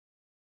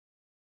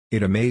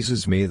It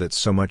amazes me that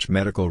so much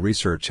medical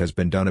research has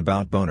been done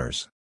about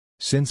boners.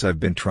 Since I've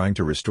been trying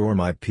to restore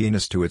my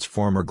penis to its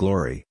former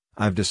glory,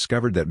 I've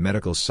discovered that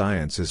medical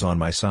science is on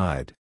my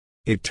side.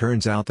 It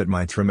turns out that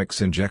my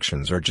Trimix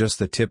injections are just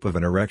the tip of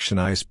an erection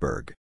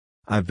iceberg.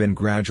 I've been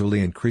gradually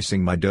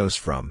increasing my dose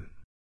from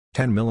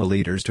 10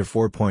 milliliters to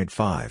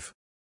 4.5.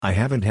 I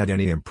haven't had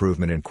any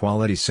improvement in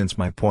quality since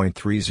my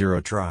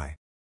 .30 try.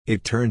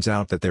 It turns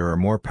out that there are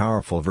more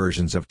powerful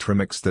versions of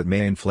Trimix that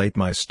may inflate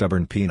my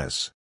stubborn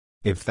penis.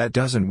 If that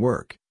doesn't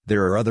work,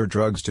 there are other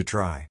drugs to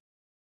try.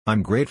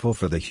 I'm grateful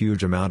for the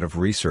huge amount of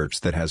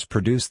research that has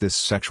produced this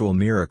sexual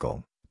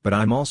miracle, but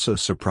I'm also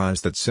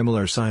surprised that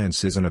similar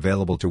science isn't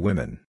available to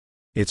women.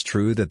 It's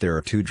true that there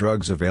are 2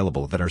 drugs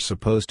available that are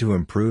supposed to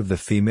improve the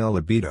female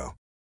libido.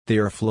 They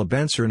are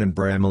flubenserin and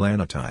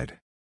bremelanotide.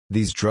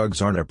 These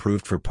drugs aren't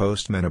approved for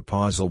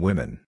postmenopausal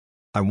women.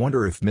 I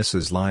wonder if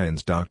Mrs.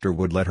 Lyon's doctor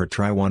would let her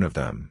try one of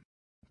them.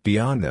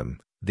 Beyond them,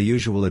 the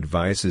usual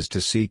advice is to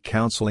seek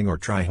counseling or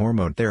try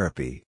hormone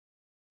therapy.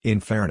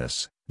 In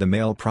fairness, the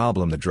male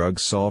problem the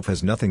drugs solve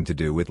has nothing to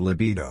do with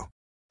libido.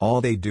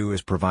 All they do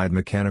is provide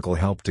mechanical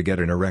help to get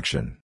an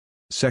erection.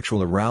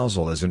 Sexual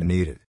arousal isn't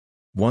needed.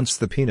 Once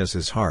the penis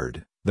is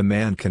hard, the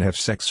man can have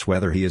sex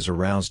whether he is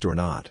aroused or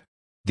not.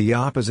 The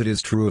opposite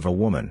is true of a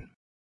woman.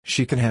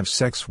 She can have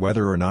sex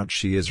whether or not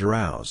she is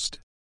aroused.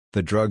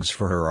 The drugs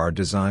for her are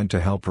designed to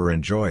help her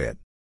enjoy it.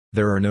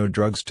 There are no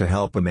drugs to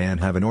help a man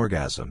have an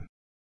orgasm.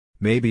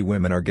 Maybe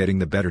women are getting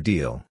the better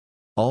deal.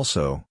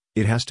 Also,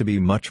 it has to be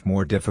much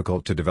more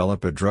difficult to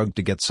develop a drug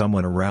to get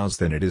someone aroused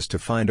than it is to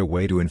find a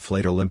way to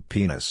inflate a limp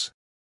penis.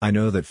 I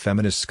know that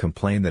feminists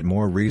complain that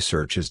more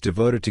research is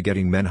devoted to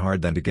getting men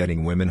hard than to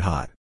getting women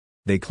hot.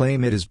 They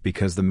claim it is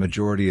because the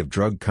majority of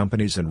drug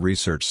companies and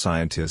research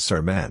scientists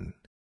are men.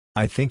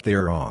 I think they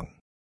are wrong.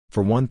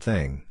 For one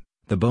thing,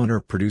 the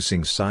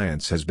boner-producing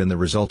science has been the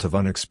result of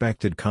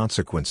unexpected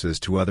consequences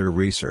to other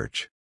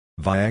research.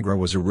 Viagra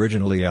was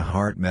originally a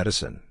heart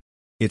medicine.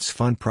 Its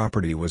fun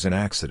property was an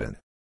accident.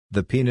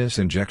 The penis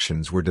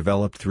injections were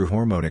developed through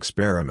hormone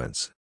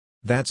experiments.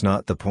 That's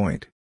not the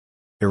point.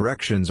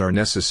 Erections are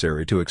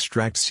necessary to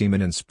extract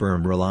semen and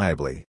sperm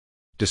reliably.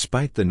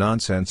 Despite the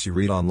nonsense you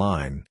read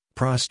online,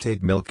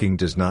 prostate milking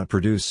does not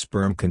produce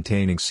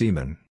sperm-containing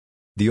semen.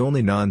 The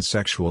only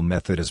non-sexual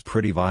method is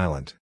pretty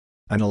violent.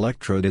 An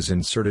electrode is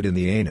inserted in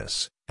the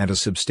anus, and a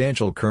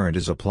substantial current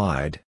is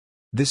applied.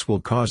 This will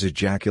cause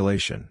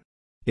ejaculation.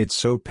 It's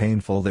so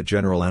painful that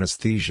general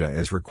anesthesia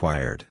is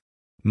required.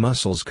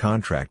 Muscles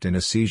contract in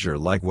a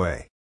seizure-like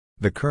way.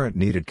 The current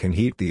needed can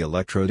heat the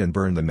electrode and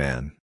burn the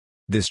man.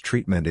 This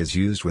treatment is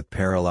used with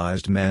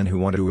paralyzed men who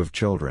want to have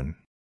children.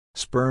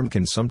 Sperm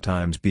can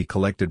sometimes be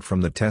collected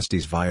from the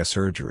testes via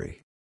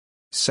surgery.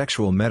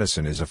 Sexual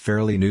medicine is a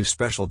fairly new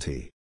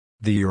specialty.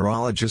 The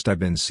urologist I've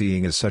been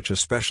seeing is such a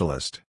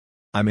specialist.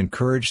 I'm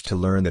encouraged to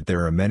learn that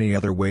there are many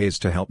other ways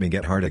to help me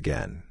get hard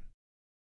again.